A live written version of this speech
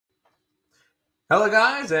Hello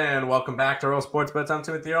guys, and welcome back to Earle Sports Bets. I'm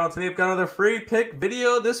Timothy Earle, and today we've got another free pick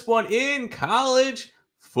video, this one in college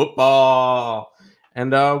football.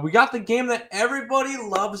 And we got the game that everybody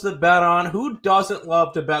loves to bet on. Who doesn't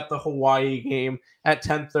love to bet the Hawaii game at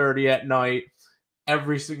 10:30 at night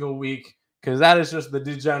every single week? Because that is just the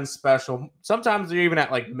Degen special. Sometimes they're even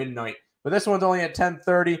at like midnight, but this one's only at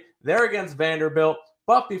 10:30. They're against Vanderbilt.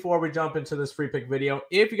 But before we jump into this free pick video,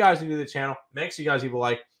 if you guys are new to the channel, make sure you guys leave a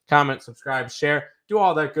like, comment, subscribe, share, do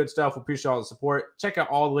all that good stuff. We appreciate all the support. Check out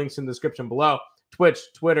all the links in the description below. Twitch,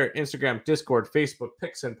 Twitter, Instagram, Discord, Facebook,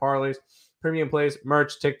 Picks and Parleys, Premium Plays,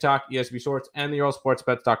 merch, TikTok, ESB Shorts, and the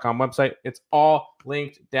EarleSportsBets.com website. It's all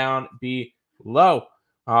linked down below.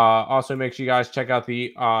 Also, make sure you guys check out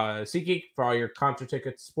the SeatGeek for all your concert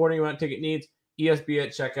tickets, sporting event ticket needs. ESB at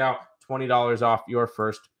checkout, $20 off your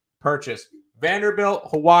first purchase. Vanderbilt,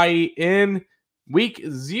 Hawaii in week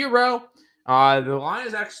 0. The line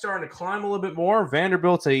is actually starting to climb a little bit more.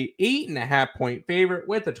 Vanderbilt's a 8.5-point favorite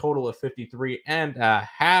with a total of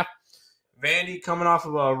 53.5. Vandy coming off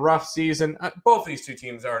of a rough season. Both these two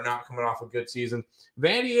teams are not coming off a good season.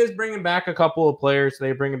 Vandy is bringing back a couple of players.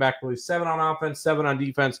 They're bringing back, I believe, 7 on offense, 7 on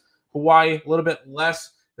defense. Hawaii, a little bit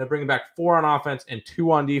less. They're bringing back 4 on offense and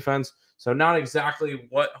 2 on defense. So not exactly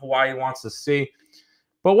what Hawaii wants to see.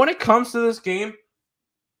 But when it comes to this game,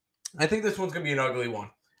 I think this one's going to be an ugly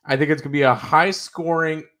one. I think it's going to be a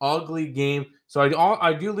high-scoring, ugly game. So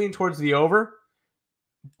I do lean towards the over.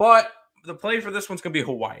 But the play for this one's going to be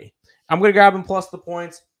Hawaii. I'm going to grab them plus the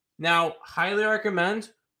points. Now, highly recommend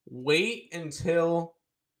wait until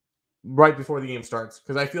right before the game starts,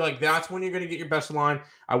 because I feel like that's when you're going to get your best line.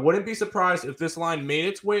 I wouldn't be surprised if this line made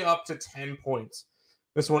its way up to 10 points.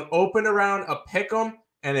 This one opened around a pick'em,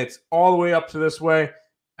 and it's all the way up to this way.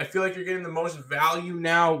 I feel like you're getting the most value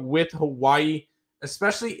now with Hawaii,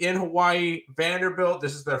 especially in Hawaii. Vanderbilt,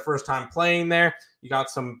 this is their first time playing there. You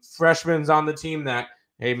got some freshmen on the team that,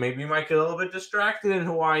 hey, maybe you might get a little bit distracted in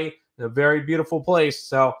Hawaii. A very beautiful place.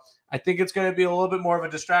 So I think it's going to be a little bit more of a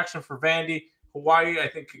distraction for Vandy. Hawaii, I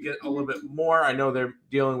think, could get a little bit more. I know they're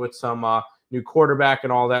dealing with some new quarterback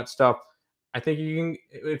and all that stuff. I think you can,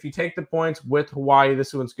 if you take the points with Hawaii,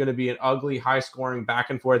 this one's going to be an ugly, high-scoring,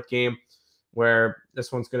 back-and-forth game, where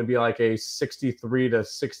this one's going to be like a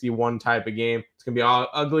 63-61 type of game. It's going to be all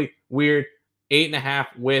ugly, weird. 8.5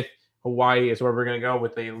 with Hawaii is where we're going to go,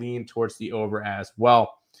 with a lean towards the over as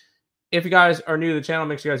well. If you guys are new to the channel,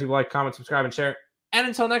 make sure you guys leave a like, comment, subscribe, and share. And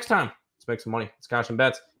until next time, let's make some money. Let's cash some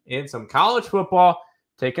bets in some college football,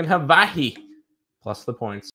 taking Hawaii plus the points.